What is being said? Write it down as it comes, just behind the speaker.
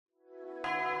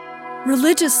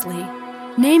Religiously,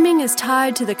 naming is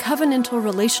tied to the covenantal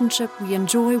relationship we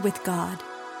enjoy with God.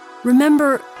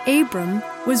 Remember, Abram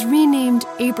was renamed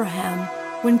Abraham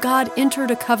when God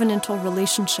entered a covenantal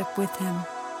relationship with him.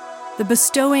 The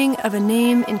bestowing of a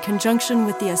name in conjunction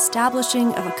with the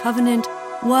establishing of a covenant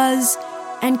was,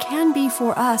 and can be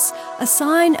for us, a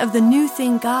sign of the new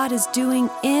thing God is doing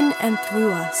in and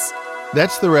through us.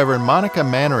 That's the Reverend Monica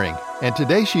Mannering, and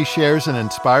today she shares an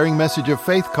inspiring message of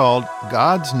faith called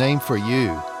God's Name for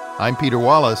You. I'm Peter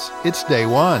Wallace. It's Day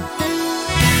One.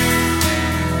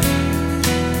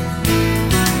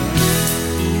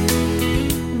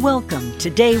 Welcome to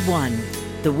Day One,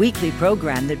 the weekly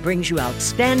program that brings you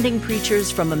outstanding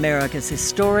preachers from America's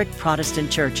historic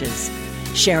Protestant churches,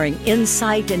 sharing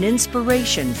insight and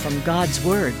inspiration from God's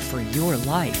Word for your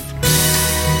life.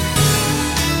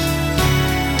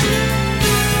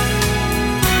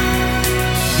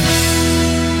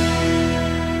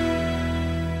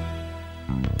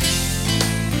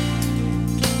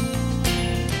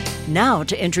 Now,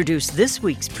 to introduce this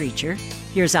week's preacher,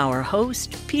 here's our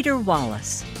host, Peter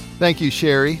Wallace. Thank you,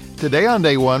 Sherry. Today on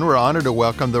Day One, we're honored to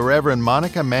welcome the Reverend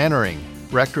Monica Mannering,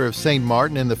 rector of St.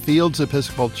 Martin in the Fields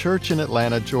Episcopal Church in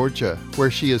Atlanta, Georgia, where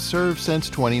she has served since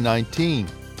 2019.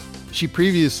 She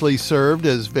previously served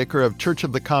as vicar of Church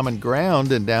of the Common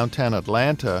Ground in downtown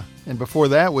Atlanta, and before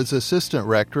that was assistant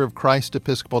rector of Christ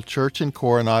Episcopal Church in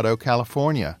Coronado,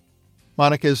 California.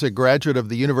 Monica is a graduate of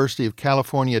the University of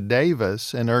California,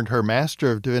 Davis, and earned her Master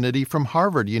of Divinity from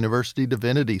Harvard University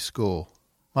Divinity School.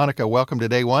 Monica, welcome to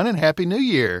Day One and Happy New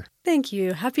Year. Thank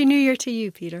you. Happy New Year to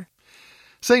you, Peter.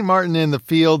 St. Martin in the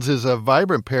Fields is a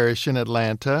vibrant parish in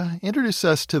Atlanta. Introduce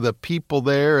us to the people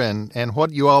there and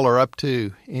what you all are up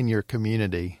to in your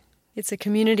community. It's a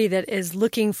community that is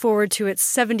looking forward to its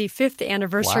 75th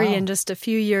anniversary in just a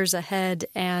few years ahead,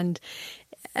 and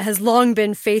has long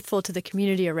been faithful to the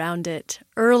community around it.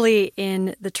 Early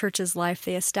in the church's life,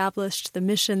 they established the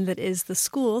mission that is the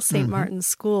school, St. Martin's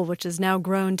School, which has now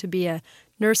grown to be a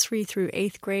nursery through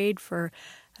 8th grade for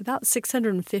about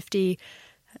 650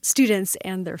 students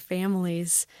and their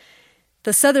families.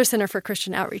 The Souther Center for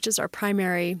Christian Outreach is our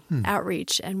primary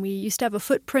outreach, and we used to have a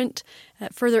footprint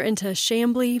further into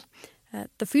Chamblee.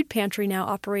 The food pantry now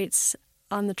operates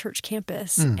on the church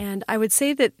campus. And I would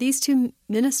say that these two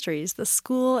ministries, the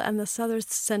school and the Souther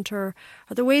Center,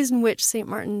 are the ways in which St.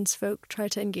 Martin's folk try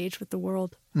to engage with the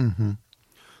world. Mm-hmm.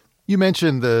 You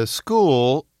mentioned the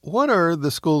school. What are the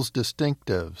school's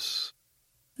distinctives?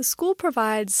 The school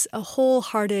provides a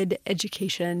wholehearted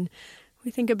education.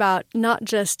 We think about not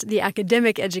just the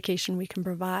academic education we can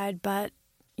provide, but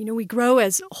we grow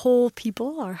as whole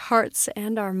people, our hearts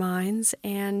and our minds,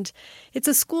 and it's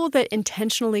a school that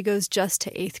intentionally goes just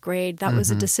to 8th grade. That was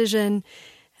a decision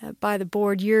by the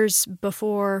board years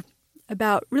before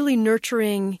about really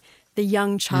nurturing the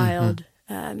young child.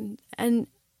 And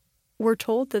we're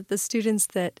told that the students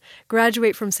that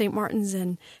graduate from St. Martin's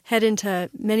and head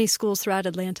into many schools throughout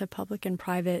Atlanta, public and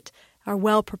private, are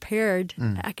well prepared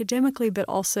academically, but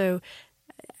also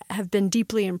have been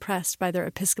deeply impressed by their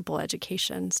Episcopal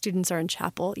education. Students are in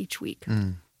chapel each week.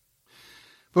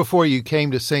 Before you came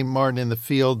to St. Martin in the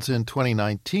Fields in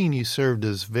 2019, you served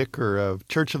as vicar of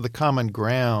Church of the Common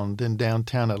Ground in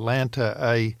downtown Atlanta,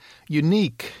 a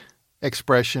unique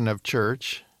expression of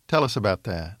church. Tell us about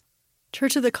that.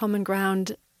 Church of the Common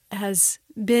Ground has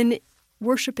been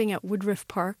worshiping at Woodruff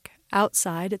Park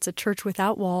outside. It's a church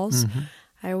without walls.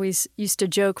 I always used to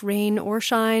joke, rain or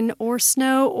shine or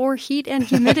snow or heat and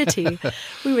humidity.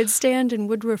 We would stand in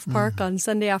Woodruff Park on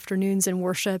Sunday afternoons and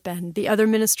worship, and the other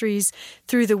ministries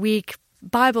through the week,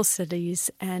 Bible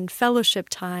studies and fellowship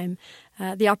time,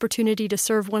 the opportunity to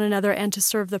serve one another and to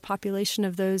serve the population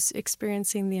of those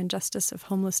experiencing the injustice of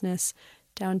homelessness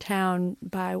downtown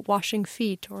by washing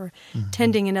feet or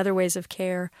tending in other ways of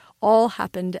care, all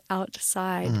happened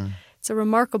outside. It's a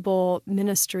remarkable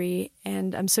ministry,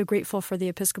 and I'm so grateful for the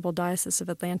Episcopal Diocese of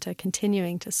Atlanta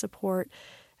continuing to support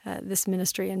this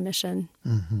ministry and mission.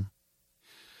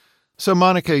 So,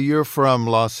 Monica, you're from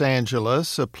Los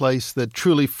Angeles, a place that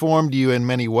truly formed you in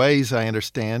many ways, I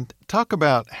understand. Talk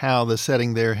about how the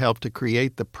setting there helped to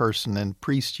create the person and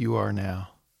priest you are now.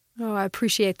 Oh, I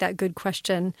appreciate that good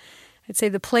question. I'd say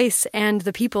the place and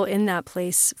the people in that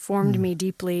place formed me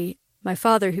deeply. My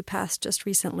father, who passed just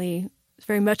recently, was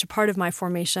very much a part of my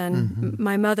formation.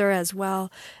 My mother as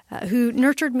well, who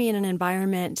nurtured me in an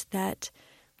environment that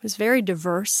was very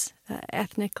diverse,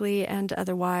 ethnically and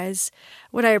otherwise.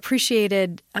 What I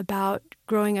appreciated about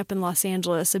growing up in Los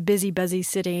Angeles, a busy, buzzy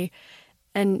city,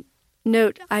 and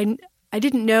note, I I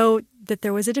didn't know that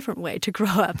there was a different way to grow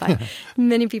up.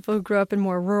 Many people who grow up in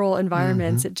more rural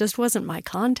environments, it just wasn't my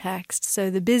context. So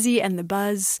the busy and the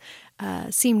buzz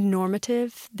seemed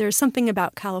normative. There's something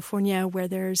about California where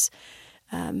there's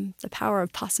the power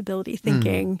of possibility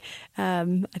thinking.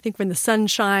 I think when the sun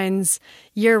shines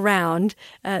year-round,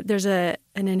 there's an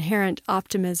inherent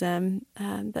optimism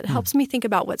that helps me think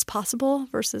about what's possible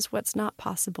versus what's not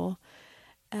possible.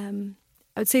 I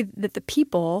would say that the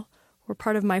people were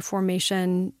part of my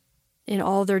formation in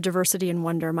all their diversity and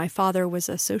wonder. My father was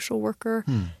a social worker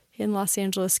in Los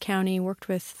Angeles County, worked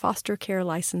with foster care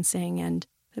licensing, and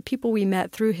the people we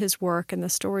met through his work and the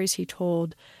stories he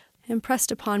told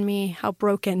impressed upon me how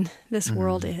broken this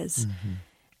world is,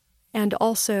 and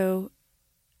also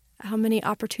how many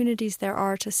opportunities there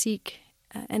are to seek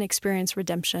and experience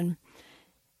redemption.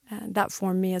 That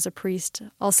formed me as a priest.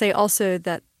 I'll say also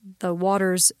that the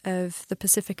waters of the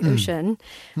Pacific Ocean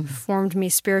formed me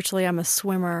spiritually. I'm a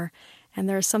swimmer, and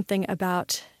there's something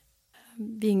about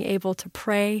being able to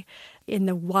pray in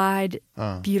the wide,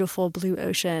 beautiful blue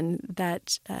ocean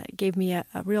that gave me a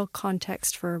real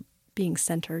context for being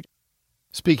centered.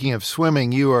 Speaking of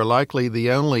swimming, you are likely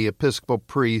the only Episcopal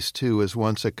priest who was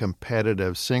once a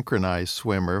competitive synchronized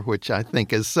swimmer, which I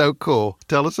think is so cool.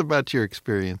 Tell us about your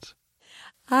experience.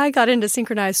 I got into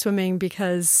synchronized swimming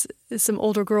because some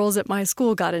older girls at my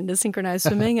school got into synchronized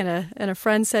swimming, and a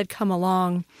friend said, come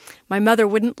along. My mother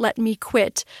wouldn't let me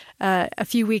quit a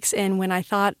few weeks in when I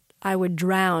thought I would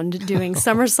drown doing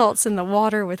somersaults in the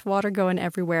water with water going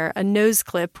everywhere. A nose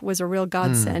clip was a real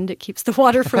godsend. It keeps the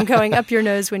water from going up your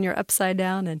nose when you're upside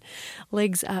down and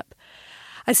legs up.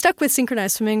 I stuck with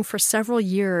synchronized swimming for several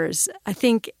years. I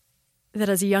think that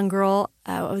as a young girl,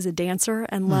 I was a dancer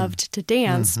and loved to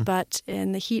dance, but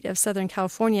in the heat of Southern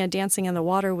California, dancing in the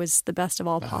water was the best of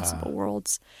all possible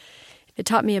worlds. It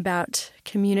taught me about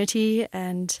community,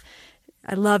 and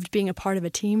I loved being a part of a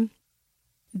team.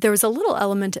 There was a little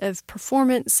element of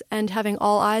performance and having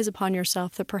all eyes upon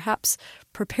yourself that perhaps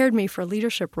prepared me for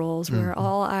leadership roles where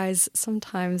all eyes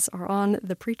sometimes are on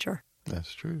the preacher.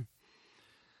 That's true.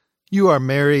 You are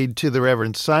married to the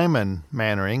Reverend Simon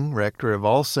Mannering, rector of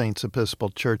All Saints Episcopal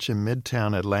Church in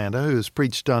Midtown Atlanta, who's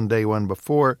preached on Day One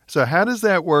before. So how does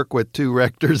that work with two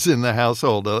rectors in the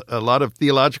household? A lot of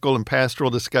theological and pastoral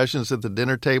discussions at the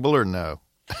dinner table, or no?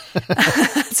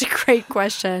 That's a great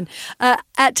question.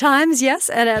 At times, yes,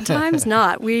 and at times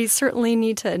not. We certainly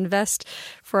need to invest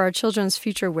for our children's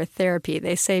future with therapy.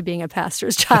 They say being a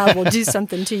pastor's child will do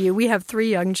something to you. We have 3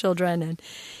 young children, and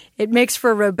it makes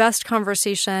for a robust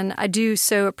conversation. I do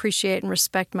so appreciate and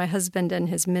respect my husband and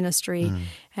his ministry,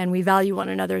 and we value one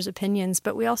another's opinions,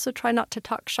 but we also try not to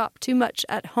talk shop too much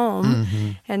at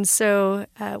home, and so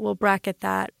we'll bracket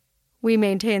that. We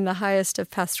maintain the highest of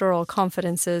pastoral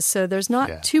confidences, so there's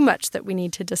not too much that we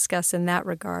need to discuss in that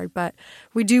regard, but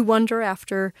we do wonder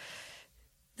after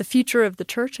the future of the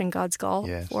church and God's call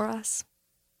for us.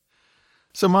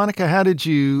 So, Monica, how did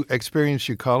you experience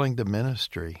your calling to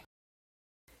ministry?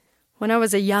 When I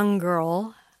was a young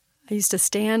girl, I used to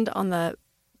stand on the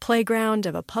playground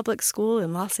of a public school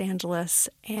in Los Angeles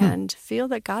and feel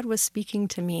that God was speaking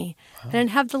to me. Wow. I didn't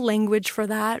have the language for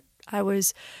that. I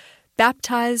was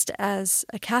baptized as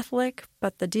a Catholic,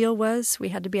 but the deal was we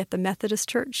had to be at the Methodist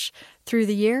Church through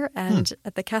the year and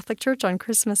at the Catholic Church on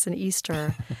Christmas and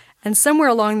Easter. And somewhere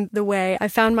along the way, I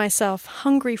found myself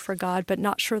hungry for God, but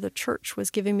not sure the church was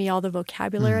giving me all the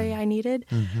vocabulary I needed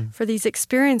for these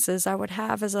experiences I would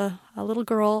have as a little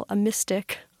girl, a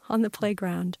mystic on the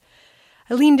playground.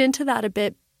 I leaned into that a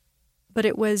bit, but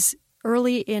it was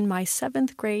early in my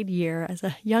 7th grade year as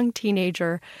a young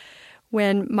teenager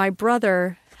when my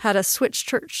brother had a switch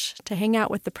church to hang out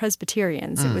with the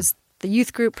Presbyterians. It was the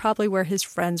youth group, probably where his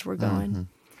friends were going.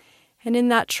 And in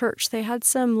that church, they had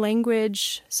some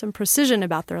language, some precision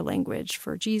about their language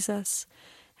for Jesus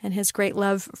and his great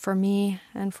love for me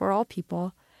and for all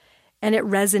people. And it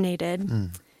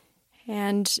resonated.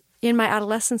 And in my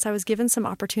adolescence, I was given some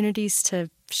opportunities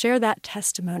to share that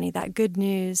testimony, that good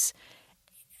news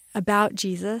about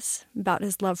Jesus, about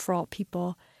his love for all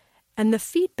people. And the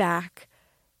feedback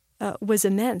was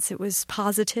immense. It was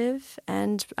positive,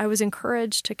 and I was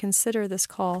encouraged to consider this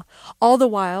call. All the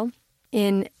while,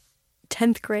 in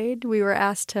 10th grade, we were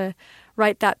asked to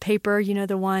write that paper, you know,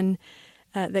 the one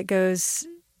that goes,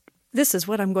 this is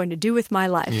what I'm going to do with my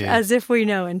life, as if we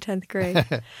know in 10th grade.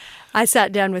 I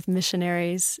sat down with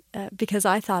missionaries because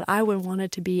I thought I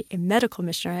wanted to be a medical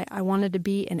missionary. I wanted to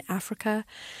be in Africa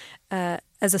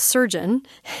as a surgeon,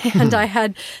 and I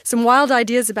had some wild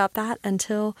ideas about that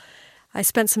until I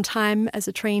spent some time as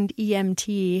a trained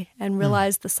EMT and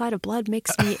realized the sight of blood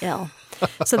makes me ill.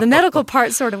 So the medical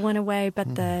part sort of went away,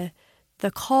 but the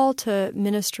the call to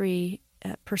ministry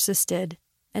persisted,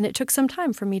 and it took some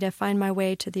time for me to find my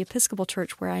way to the Episcopal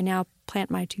Church where I now plant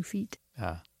my 2 feet.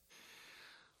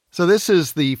 So this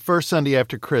is the first Sunday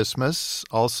after Christmas.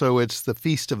 Also, it's the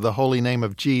Feast of the Holy Name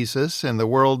of Jesus, and the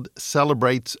world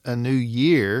celebrates a new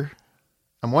year.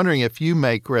 I'm wondering if you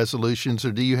make resolutions,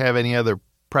 or do you have any other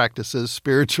practices,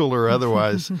 spiritual or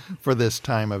otherwise, for this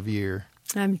time of year?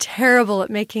 I'm terrible at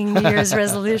making New Year's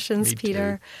resolutions,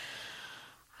 Peter.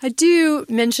 Too. I do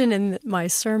mention in my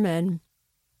sermon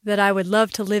that I would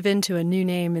love to live into a new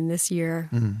name in this year.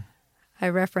 I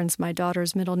reference my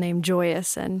daughter's middle name,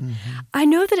 Joyous, and I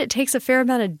know that it takes a fair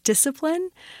amount of discipline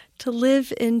to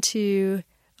live into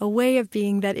a way of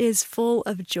being that is full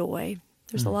of joy.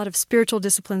 There's a lot of spiritual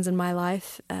disciplines in my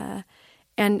life,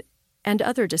 and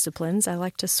other disciplines. I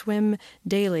like to swim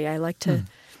daily. I like to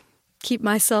keep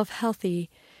myself healthy.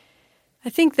 I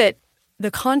think that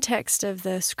the context of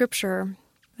the scripture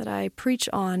that I preach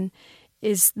on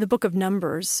is the book of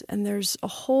Numbers, and there's a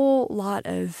whole lot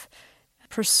of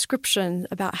prescription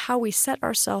about how we set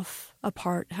ourselves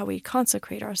apart, how we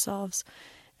consecrate ourselves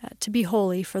to be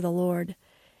holy for the Lord.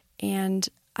 And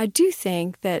I do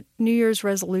think that New Year's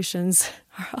resolutions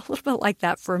are a little bit like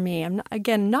that for me. I'm,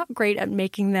 not great at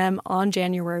making them on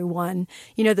January 1.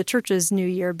 You know, the church's New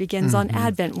Year begins on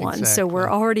Advent 1, so we're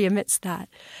already amidst that.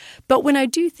 But when I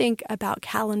do think about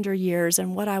calendar years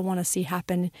and what I want to see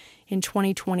happen in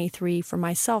 2023 for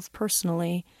myself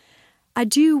personally, I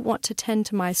do want to tend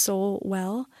to my soul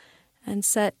well and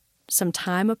set some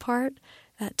time apart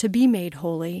to be made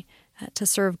holy, to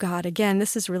serve God. Again,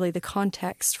 this is really the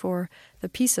context for the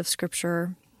piece of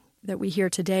Scripture that we hear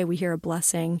today. We hear a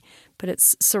blessing, but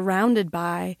it's surrounded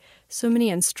by so many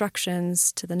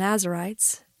instructions to the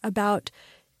Nazarites about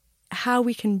how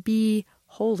we can be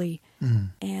holy.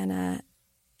 And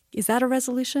is that a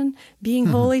resolution? Being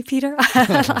holy, Peter?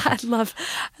 I'd love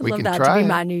that to be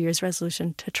my New Year's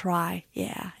resolution, to try.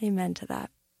 Yeah, amen to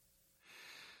that.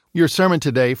 Your sermon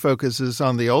today focuses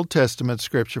on the Old Testament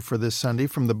scripture for this Sunday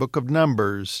from the book of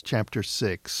Numbers, chapter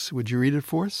 6. Would you read it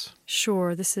for us?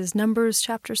 Sure. This is Numbers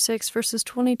chapter 6, verses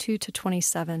 22 to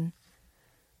 27.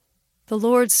 The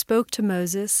Lord spoke to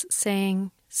Moses,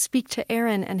 saying, "Speak to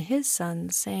Aaron and his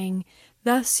sons, saying,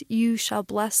 Thus you shall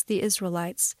bless the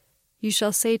Israelites. You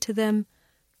shall say to them,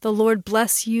 The Lord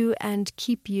bless you and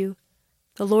keep you.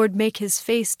 The Lord make his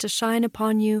face to shine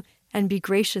upon you and be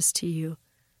gracious to you.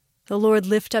 The Lord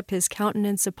lift up his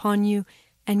countenance upon you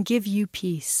and give you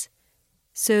peace.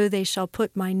 So they shall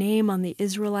put my name on the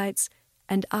Israelites,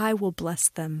 and I will bless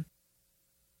them."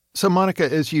 So,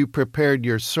 Monica, as you prepared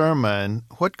your sermon,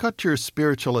 what caught your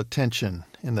spiritual attention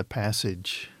in the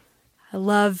passage? I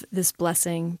love this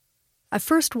blessing. I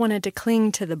first wanted to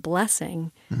cling to the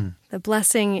blessing. The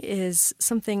blessing is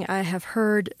something I have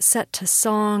heard set to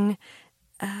song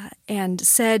and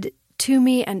said to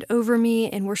me and over me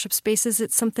in worship spaces.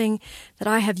 It's something that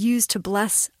I have used to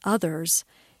bless others.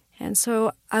 And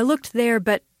so I looked there,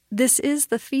 but this is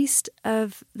the feast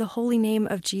of the holy name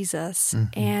of Jesus.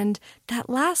 And that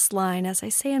last line, as I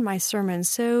say in my sermon,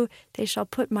 "So they shall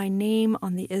put my name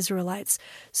on the Israelites,"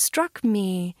 struck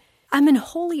me. I'm in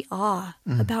holy awe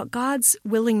about God's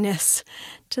willingness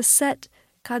to set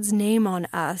God's name on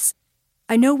us.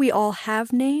 I know we all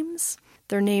have names.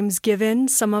 They're names given.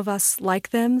 Some of us like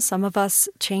them. Some of us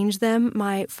change them.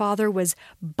 My father was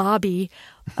Bobby,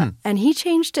 and he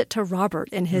changed it to Robert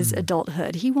in his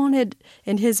adulthood. He wanted,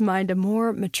 in his mind, a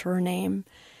more mature name.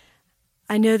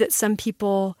 I know that some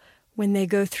people, when they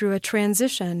go through a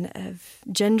transition of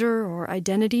gender or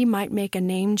identity, might make a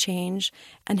name change,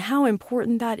 and how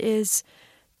important that is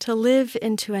to live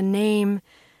into a name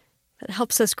that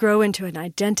helps us grow into an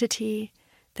identity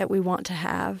that we want to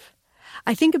have.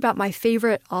 I think about my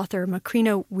favorite author,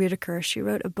 Macrina Whitaker. She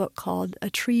wrote a book called A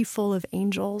Tree Full of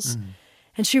Angels,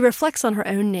 and she reflects on her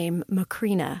own name,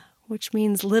 Macrina, which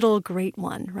means little great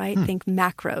one, right? Think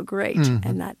macro, great,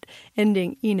 and that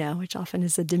ending, which often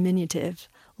is a diminutive,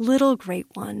 little great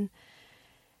one.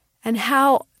 And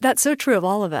how that's so true of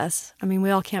all of us. I mean, we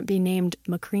all can't be named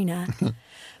Macrina,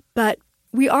 but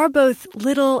we are both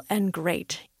little and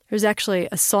great. There's actually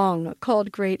a song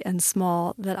called Great and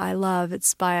Small that I love.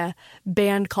 It's by a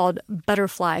band called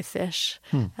Butterfly Fish.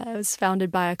 It was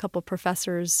founded by a couple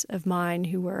professors of mine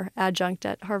who were adjunct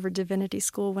at Harvard Divinity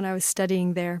School when I was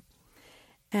studying there.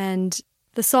 And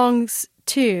the song's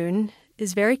tune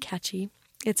is very catchy.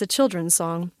 It's a children's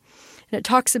song. And it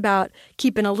talks about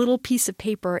keeping a little piece of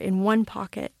paper in one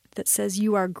pocket that says,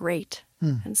 "You are great."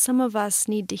 And some of us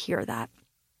need to hear that.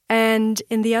 And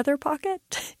in the other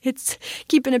pocket, it's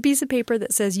keeping a piece of paper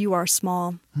that says, "You are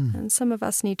small." And some of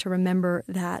us need to remember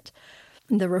that.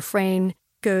 The refrain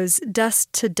goes,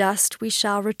 "Dust to dust we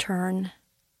shall return.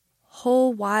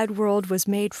 Whole wide world was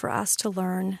made for us to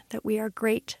learn that we are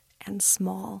great and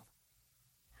small."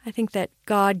 I think that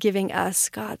God giving us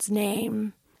God's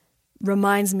name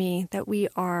reminds me that we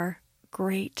are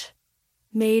great,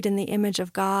 made in the image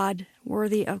of God,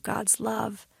 worthy of God's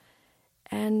love,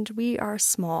 and we are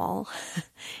small.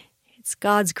 It's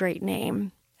God's great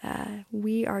name.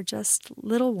 We are just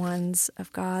little ones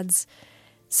of God's.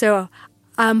 So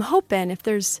I'm hoping, if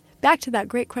there's, back to that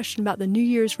great question about the New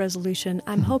Year's resolution,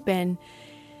 I'm hoping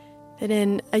that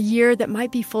in a year that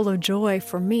might be full of joy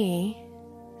for me,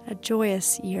 a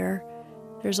joyous year,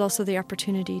 there's also the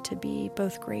opportunity to be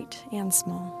both great and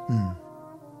small.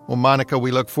 Well, Monica,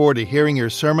 we look forward to hearing your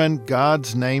sermon,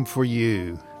 God's Name for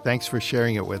You. Thanks for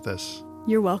sharing it with us.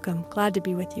 You're welcome. Glad to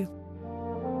be with you.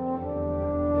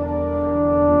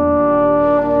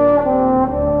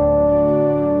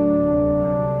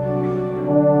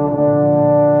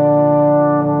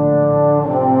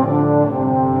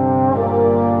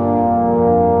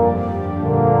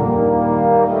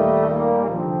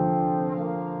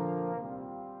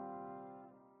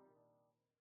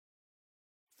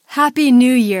 Happy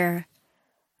New Year!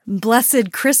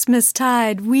 Blessed Christmas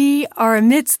tide, we are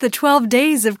amidst the 12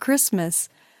 days of Christmas.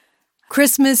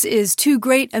 Christmas is too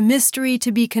great a mystery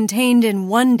to be contained in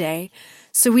one day,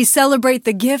 so we celebrate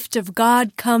the gift of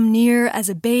God come near as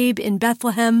a babe in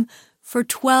Bethlehem for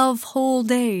 12 whole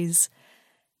days.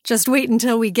 Just wait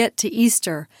until we get to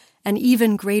Easter, an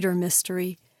even greater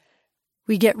mystery.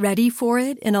 We get ready for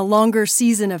it in a longer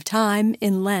season of time,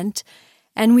 in Lent,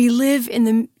 and we live in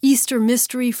the Easter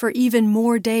mystery for even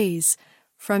more days,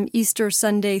 from Easter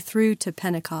Sunday through to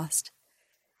Pentecost.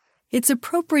 It's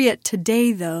appropriate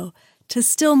today, though, to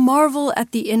still marvel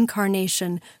at the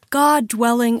Incarnation, God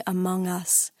dwelling among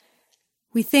us.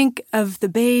 We think of the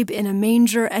babe in a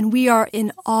manger, and we are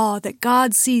in awe that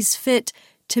God sees fit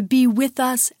to be with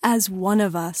us as one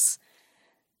of us.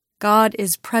 God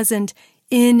is present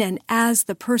in and as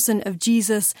the person of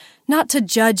Jesus, not to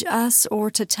judge us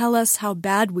or to tell us how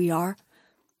bad we are.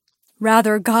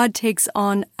 Rather, God takes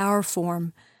on our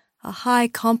form, a high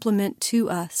compliment to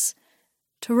us,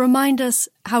 to remind us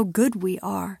how good we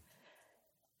are.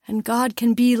 And God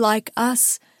can be like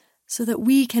us so that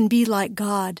we can be like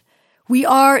God. We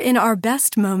are, in our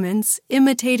best moments,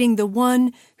 imitating the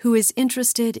one who is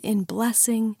interested in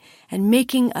blessing and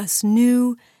making us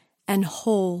new and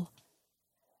whole.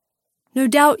 No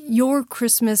doubt your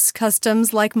Christmas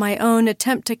customs, like my own,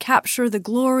 attempt to capture the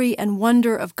glory and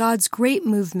wonder of God's great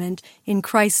movement in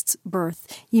Christ's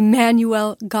birth,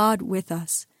 Emmanuel, God with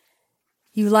us.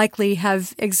 You likely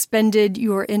have expended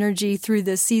your energy through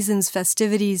the season's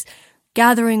festivities,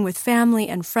 gathering with family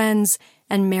and friends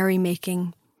and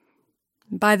merrymaking.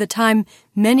 By the time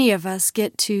many of us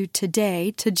get to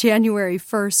today, to January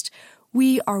 1st,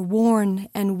 we are worn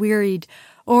and wearied,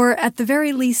 or at the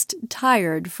very least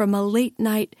tired from a late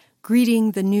night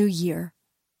greeting the new year.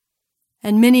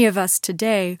 And many of us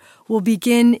today will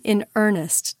begin in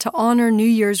earnest to honor New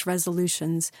Year's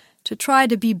resolutions, to try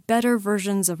to be better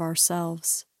versions of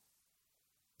ourselves.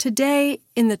 Today,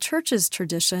 in the Church's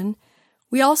tradition,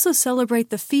 we also celebrate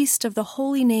the feast of the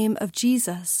Holy Name of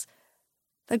Jesus.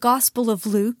 The Gospel of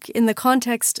Luke, in the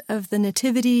context of the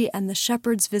Nativity and the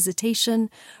shepherd's visitation,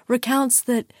 recounts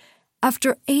that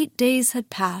after 8 days had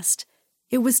passed,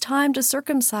 it was time to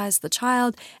circumcise the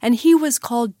child, and he was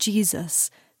called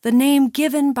Jesus, the name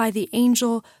given by the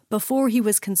angel before he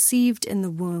was conceived in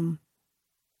the womb.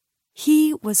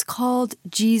 He was called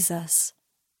Jesus.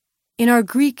 In our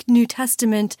Greek New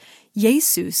Testament,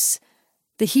 Jesus,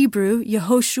 the Hebrew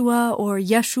Yehoshua or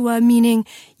Yeshua, meaning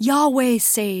Yahweh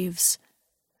saves.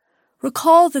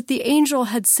 Recall that the angel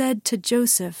had said to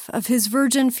Joseph of his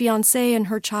virgin fiancée and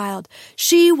her child,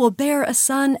 "She will bear a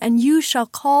son, and you shall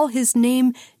call his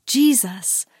name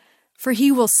Jesus, for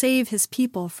he will save his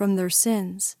people from their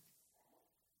sins."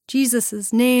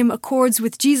 Jesus' name accords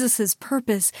with Jesus'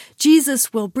 purpose.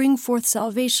 Jesus will bring forth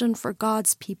salvation for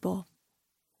God's people.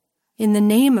 In the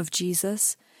name of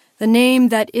Jesus, the name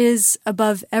that is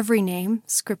above every name,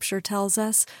 Scripture tells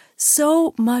us,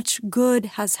 so much good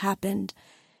has happened.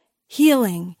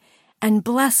 Healing and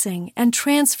blessing and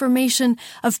transformation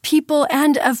of people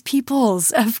and of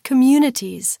peoples, of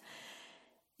communities.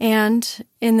 And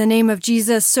in the name of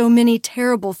Jesus, so many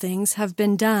terrible things have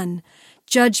been done,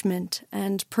 judgment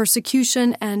and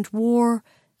persecution and war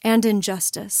and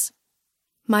injustice.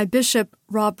 My bishop,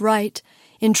 Rob Wright,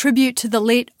 in tribute to the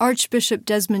late Archbishop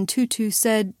Desmond Tutu,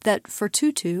 said that for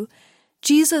Tutu,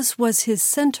 Jesus was his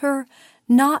center,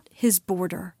 not his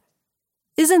border.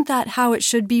 Isn't that how it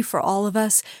should be for all of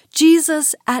us?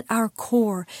 Jesus at our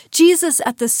core, Jesus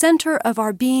at the center of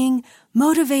our being,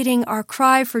 motivating our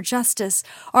cry for justice,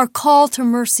 our call to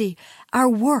mercy, our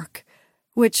work,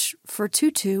 which for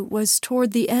Tutu was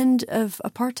toward the end of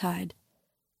apartheid.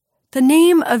 The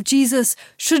name of Jesus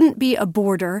shouldn't be a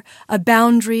border, a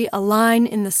boundary, a line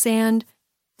in the sand.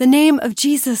 The name of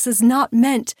Jesus is not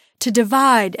meant to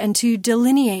divide and to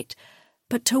delineate,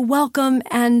 but to welcome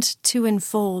and to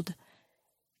enfold.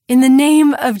 In the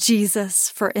name of Jesus,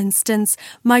 for instance,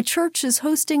 my church is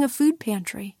hosting a food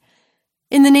pantry.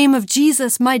 In the name of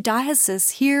Jesus, my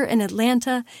diocese here in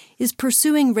Atlanta is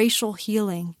pursuing racial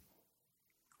healing.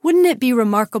 Wouldn't it be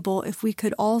remarkable if we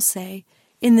could all say,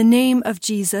 in the name of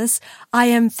Jesus, I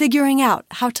am figuring out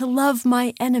how to love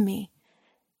my enemy?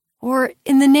 Or,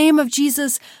 in the name of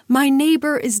Jesus, my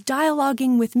neighbor is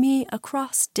dialoguing with me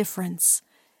across difference.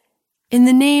 In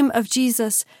the name of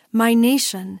Jesus, my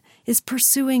nation is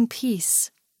pursuing peace.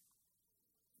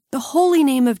 The holy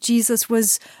name of Jesus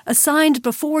was assigned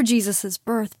before Jesus'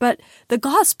 birth, but the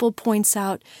gospel points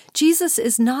out Jesus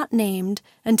is not named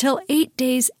until 8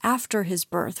 days after his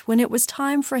birth, when it was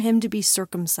time for him to be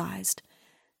circumcised.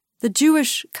 The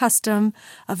Jewish custom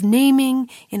of naming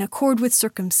in accord with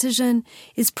circumcision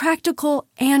is practical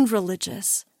and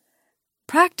religious.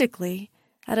 Practically,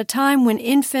 at a time when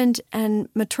infant and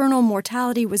maternal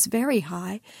mortality was very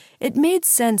high, it made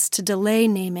sense to delay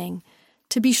naming,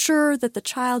 to be sure that the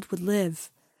child would live.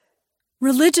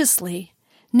 Religiously,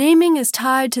 naming is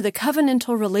tied to the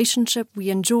covenantal relationship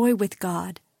we enjoy with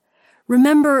God.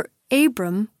 Remember,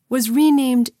 Abram was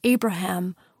renamed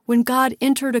Abraham when God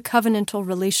entered a covenantal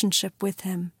relationship with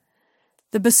him.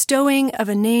 The bestowing of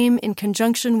a name in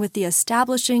conjunction with the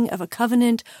establishing of a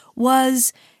covenant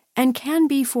was, and can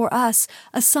be for us,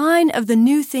 a sign of the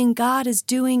new thing God is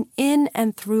doing in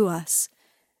and through us.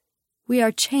 We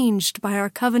are changed by our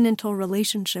covenantal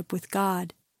relationship with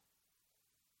God.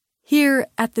 Here,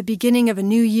 at the beginning of a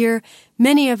new year,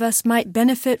 many of us might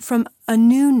benefit from a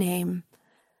new name.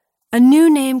 A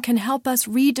new name can help us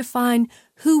redefine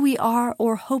who we are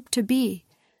or hope to be.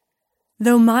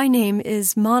 Though my name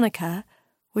is Monica,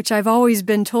 which I've always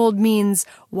been told means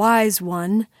wise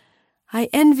one, I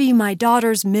envy my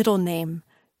daughter's middle name,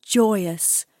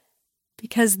 Joyous,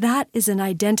 because that is an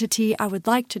identity I would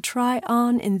like to try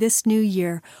on in this new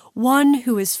year, one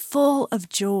who is full of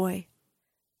joy.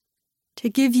 To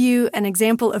give you an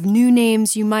example of new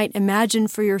names you might imagine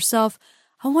for yourself,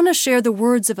 I want to share the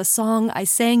words of a song I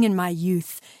sang in my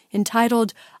youth,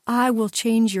 entitled, I Will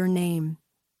Change Your Name.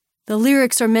 The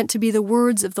lyrics are meant to be the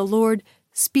words of the Lord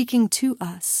speaking to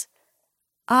us.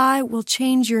 I will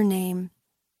change your name.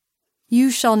 You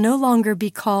shall no longer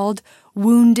be called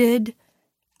wounded,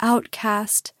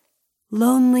 outcast,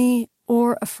 lonely,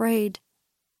 or afraid.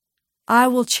 I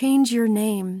will change your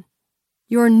name.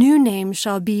 Your new name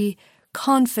shall be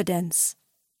confidence,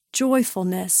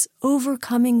 joyfulness,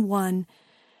 overcoming one,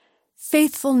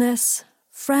 faithfulness,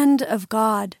 friend of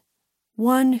God,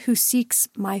 one who seeks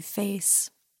my face.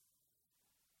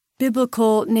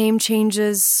 Biblical name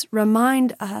changes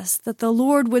remind us that the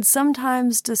Lord would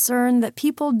sometimes discern that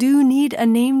people do need a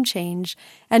name change,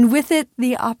 and with it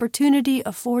the opportunity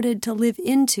afforded to live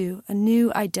into a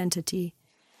new identity.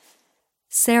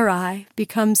 Sarai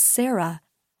becomes Sarah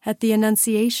at the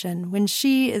Annunciation when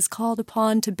she is called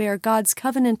upon to bear God's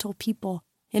covenantal people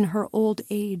in her old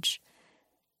age.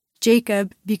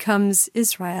 Jacob becomes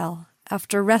Israel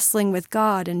after wrestling with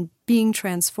God and being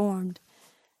transformed.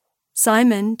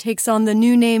 Simon takes on the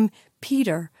new name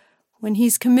Peter when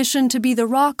he's commissioned to be the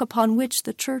rock upon which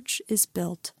the church is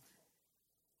built.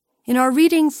 In our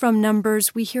reading from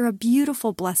Numbers, we hear a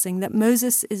beautiful blessing that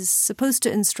Moses is supposed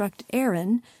to instruct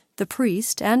Aaron, the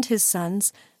priest, and his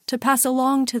sons to pass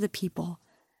along to the people.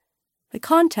 The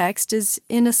context is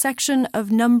in a section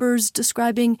of Numbers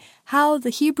describing how the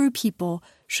Hebrew people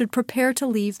should prepare to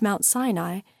leave Mount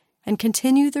Sinai and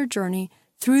continue their journey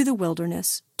through the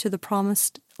wilderness to the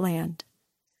promised land.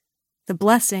 The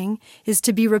blessing is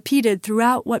to be repeated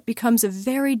throughout what becomes a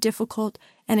very difficult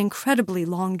and incredibly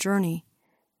long journey.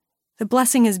 The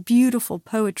blessing is beautiful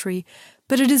poetry,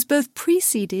 but it is both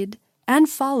preceded and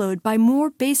followed by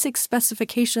more basic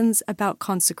specifications about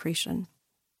consecration.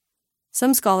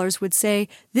 Some scholars would say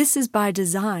this is by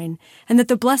design, and that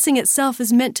the blessing itself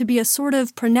is meant to be a sort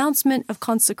of pronouncement of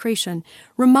consecration,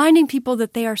 reminding people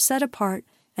that they are set apart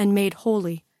and made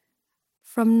holy.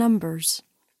 From Numbers.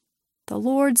 The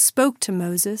Lord spoke to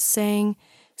Moses, saying,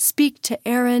 Speak to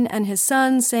Aaron and his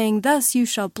sons, saying, Thus you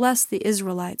shall bless the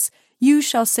Israelites. You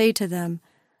shall say to them,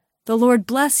 The Lord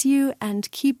bless you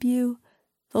and keep you.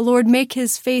 The Lord make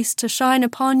his face to shine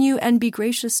upon you and be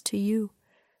gracious to you.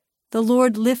 the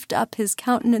Lord lift up his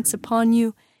countenance upon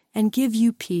you and give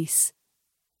you peace.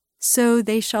 So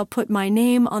they shall put my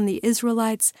name on the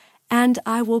Israelites, and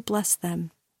I will bless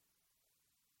them.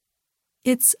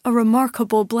 It's a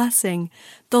remarkable blessing.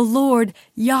 The Lord,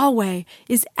 Yahweh,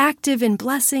 is active in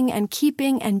blessing and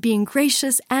keeping and being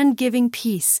gracious and giving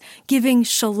peace, giving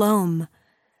shalom.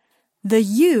 The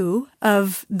you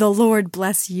of the Lord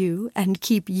bless you and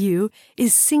keep you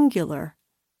is singular.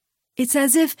 It's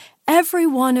as if every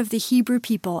one of the Hebrew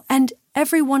people and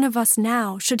every one of us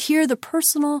now should hear the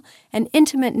personal and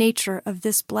intimate nature of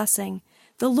this blessing.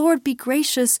 The Lord be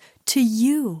gracious to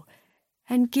you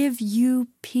and give you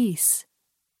peace.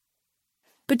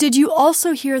 But did you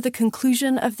also hear the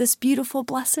conclusion of this beautiful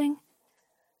blessing?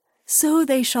 So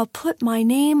they shall put my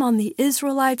name on the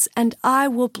Israelites, and I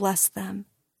will bless them.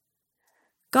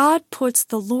 God puts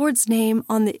the Lord's name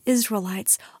on the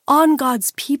Israelites, on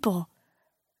God's people.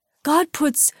 God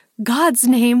puts God's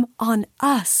name on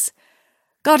us.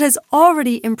 God has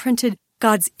already imprinted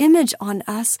God's image on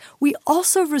us. We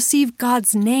also receive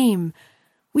God's name.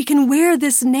 We can wear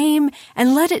this name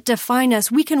and let it define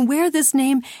us. We can wear this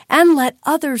name and let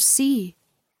others see.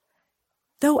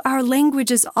 Though our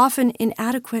language is often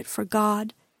inadequate for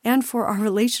God and for our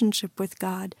relationship with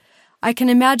God, I can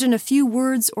imagine a few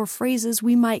words or phrases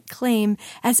we might claim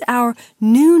as our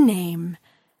new name,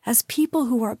 as people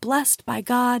who are blessed by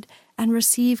God and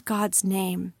receive God's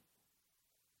name.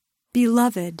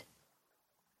 Beloved,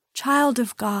 child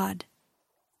of God,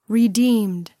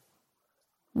 redeemed,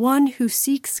 one who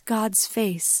seeks God's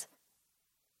face,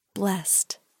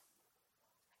 blessed.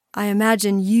 I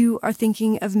imagine you are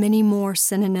thinking of many more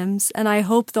synonyms, and I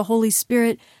hope the Holy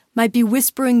Spirit might be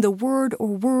whispering the word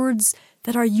or words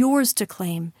that are yours to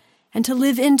claim and to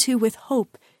live into with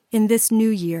hope in this new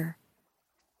year.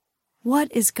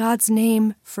 What is God's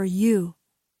name for you?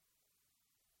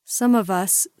 Some of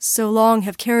us so long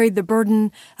have carried the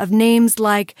burden of names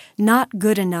like not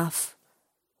good enough,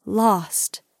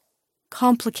 lost,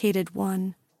 complicated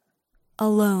one,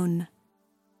 alone.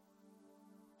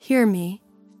 Hear me.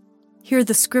 Hear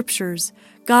the scriptures.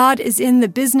 God is in the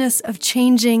business of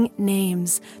changing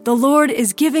names. The Lord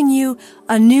is giving you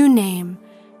a new name.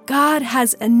 God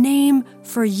has a name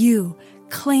for you.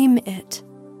 Claim it.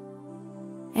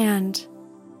 And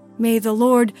may the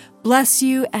Lord bless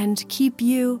you and keep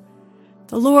you.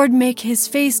 The Lord make his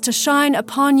face to shine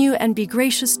upon you and be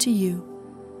gracious to you.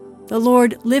 The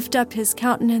Lord lift up his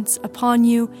countenance upon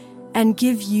you and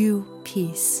give you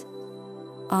peace.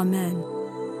 Amen.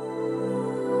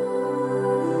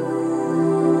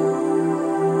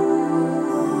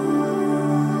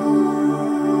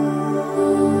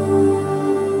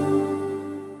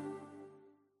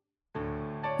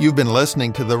 You've been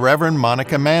listening to the Reverend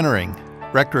Monica Mannering,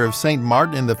 Rector of St.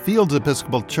 Martin in the Fields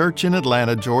Episcopal Church in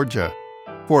Atlanta, Georgia.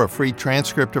 For a free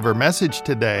transcript of her message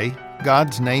today,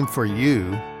 God's Name for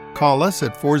You, call us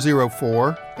at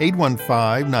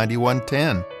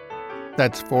 404-815-9110.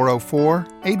 That's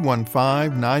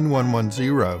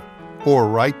 404-815-9110. Or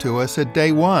write to us at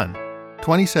Day One,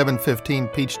 2715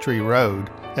 Peachtree Road,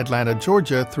 Atlanta,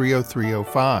 Georgia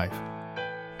 30305.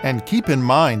 And keep in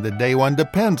mind that Day One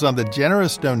depends on the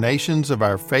generous donations of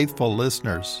our faithful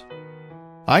listeners.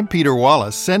 I'm Peter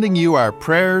Wallace, sending you our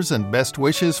prayers and best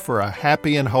wishes for a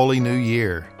happy and holy new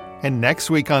year. And next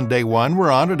week on Day One,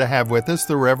 we're honored to have with us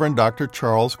the Reverend Dr.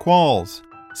 Charles Qualls,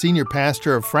 Senior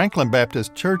Pastor of Franklin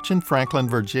Baptist Church in Franklin,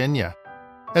 Virginia.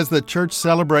 As the church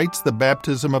celebrates the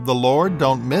baptism of the Lord,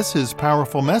 don't miss his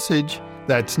powerful message.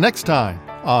 That's next time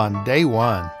on Day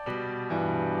One.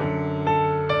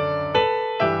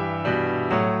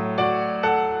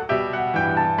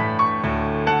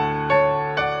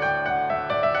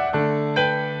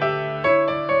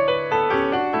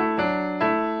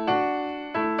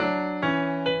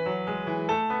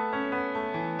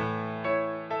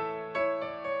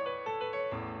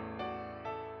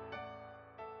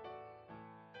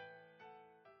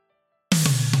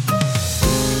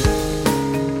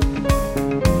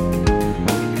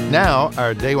 Now,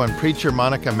 our Day One preacher,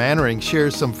 Monica Mannering,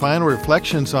 shares some final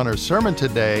reflections on her sermon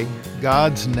today,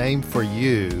 God's Name for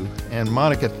You. And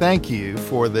Monica, thank you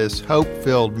for this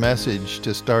hope-filled message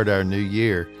to start our new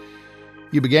year.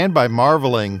 You began by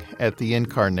marveling at the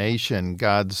incarnation,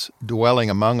 God's dwelling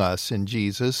among us in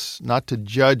Jesus, not to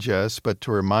judge us, but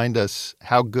to remind us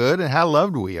how good and how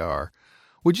loved we are.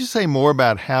 Would you say more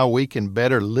about how we can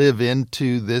better live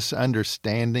into this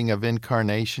understanding of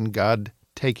incarnation, God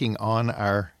taking on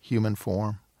our human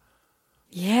form?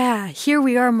 Yeah, here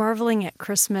we are marveling at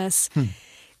Christmas.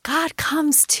 God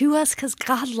comes to us because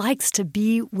God likes to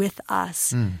be with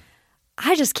us.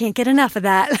 I just can't get enough of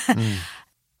that.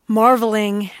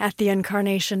 marveling at the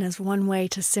Incarnation as one way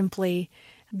to simply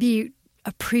be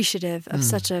appreciative of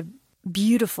such a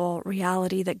beautiful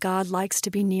reality that God likes to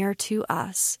be near to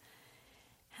us.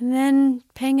 And then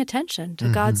paying attention to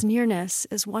God's nearness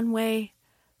is one way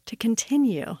to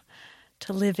continue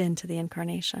to live into the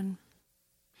Incarnation.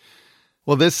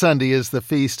 Well, this Sunday is the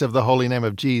feast of the Holy Name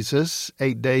of Jesus.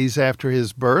 8 days after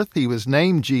his birth, he was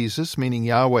named Jesus, meaning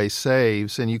Yahweh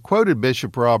saves. And you quoted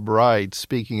Bishop Rob Wright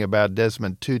speaking about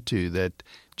Desmond Tutu, that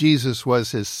Jesus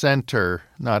was his center,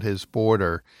 not his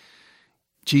border.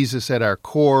 Jesus at our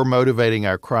core, motivating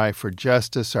our cry for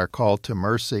justice, our call to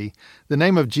mercy. The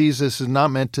name of Jesus is not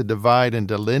meant to divide and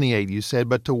delineate, you said,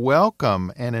 but to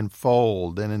welcome and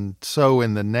enfold. And so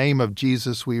in the name of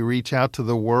Jesus, we reach out to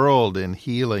the world in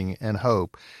healing and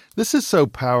hope. This is so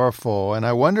powerful, and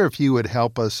I wonder if you would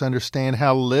help us understand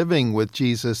how living with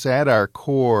Jesus at our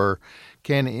core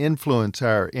can influence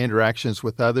our interactions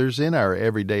with others in our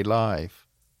everyday life.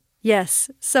 Yes,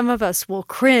 some of us will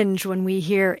cringe when we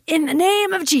hear, "In the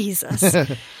name of Jesus,"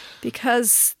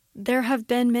 because there have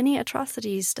been many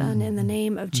atrocities done in the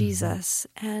name of Jesus.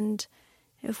 And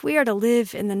if we are to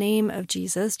live in the name of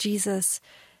Jesus, Jesus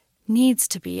needs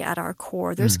to be at our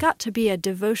core. There's got to be a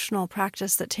devotional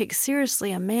practice that takes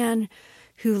seriously a man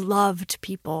who loved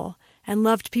people and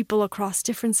loved people across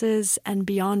differences and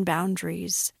beyond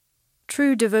boundaries.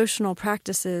 True devotional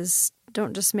practices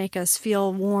don't just make us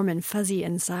feel warm and fuzzy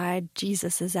inside.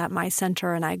 Jesus is at my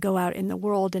center, and I go out in the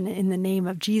world and in the name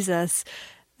of Jesus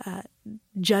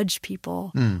judge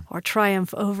people or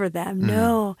triumph over them.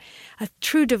 No, a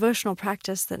true devotional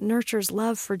practice that nurtures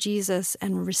love for Jesus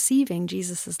and receiving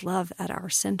Jesus' love at our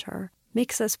center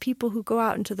makes us people who go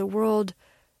out into the world,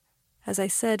 as I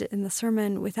said in the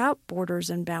sermon, without borders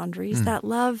and boundaries. That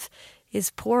love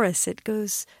is porous. It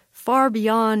goes far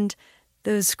beyond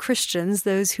those Christians,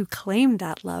 those who claim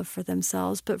that love for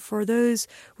themselves, but for those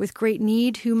with great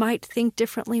need who might think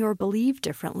differently or believe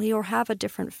differently or have a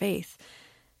different faith.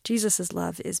 Jesus'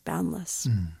 love is boundless.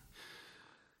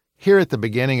 Here at the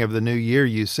beginning of the new year,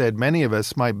 you said many of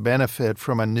us might benefit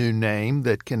from a new name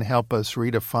that can help us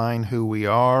redefine who we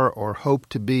are or hope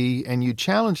to be, and you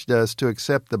challenged us to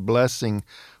accept the blessing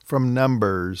from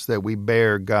numbers that we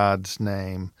bear God's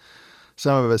name.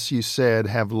 Some of us, you said,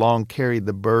 have long carried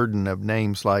the burden of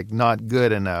names like not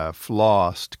good enough,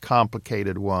 lost,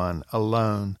 complicated one,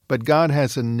 alone. But God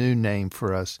has a new name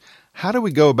for us. How do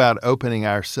we go about opening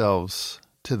ourselves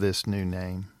to this new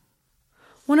name?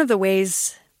 One of the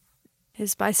ways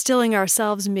is by stilling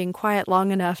ourselves and being quiet long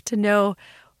enough to know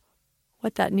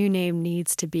what that new name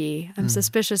needs to be. I'm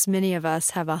suspicious many of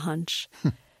us have a hunch.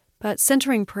 But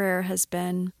centering prayer has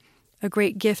been a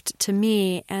great gift to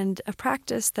me and a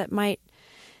practice that might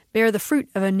bear the fruit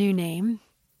of a new name.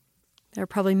 There are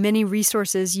probably many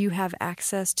resources you have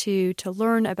access to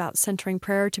learn about centering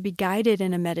prayer, to be guided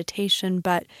in a meditation,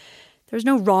 but there's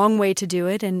no wrong way to do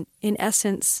it. And in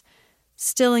essence,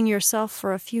 stilling yourself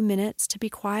for a few minutes to be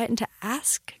quiet and to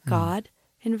ask God,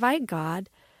 invite God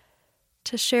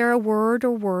to share a word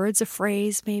or words, a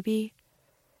phrase maybe,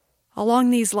 along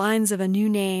these lines of a new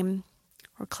name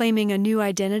or claiming a new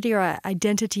identity or an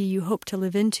identity you hope to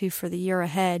live into for the year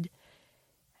ahead.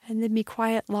 And then be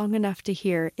quiet long enough to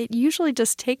hear. It usually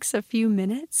just takes a few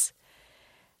minutes.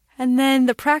 And then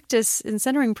the practice in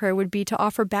centering prayer would be to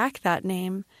offer back that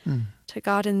name to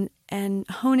God and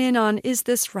hone in on, is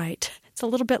this right? It's a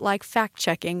little bit like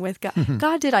fact-checking with God.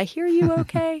 God, did I hear you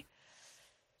okay?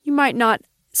 You might not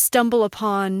stumble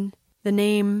upon the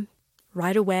name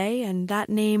right away, and that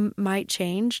name might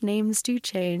change. Names do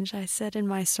change, I said in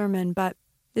my sermon, but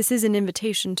this is an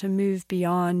invitation to move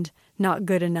beyond not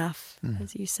good enough,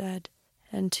 as you said,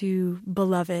 and to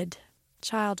beloved,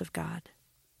 child of God.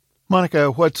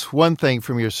 Monica, what's one thing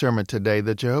from your sermon today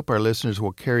that you hope our listeners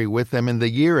will carry with them in the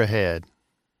year ahead?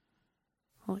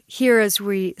 Well, here as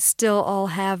we still all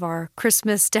have our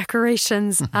Christmas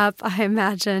decorations up, I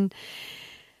imagine,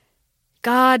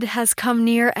 God has come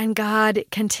near and God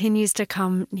continues to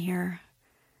come near.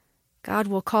 God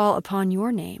will call upon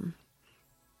your name.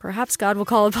 Perhaps God will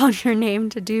call upon your name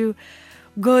to do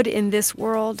good in this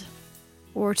world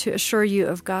or to assure you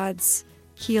of God's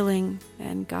healing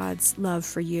and God's love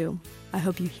for you. I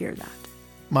hope you hear that.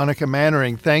 Monica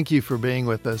Mannering, thank you for being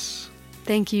with us.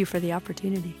 Thank you for the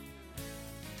opportunity.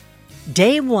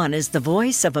 Day One is the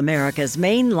voice of America's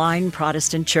mainline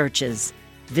Protestant churches.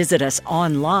 Visit us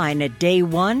online at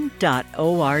dayone.org.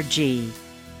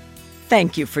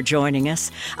 Thank you for joining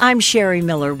us. I'm Sherry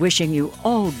Miller, wishing you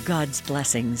all God's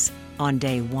blessings on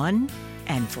Day One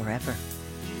and forever.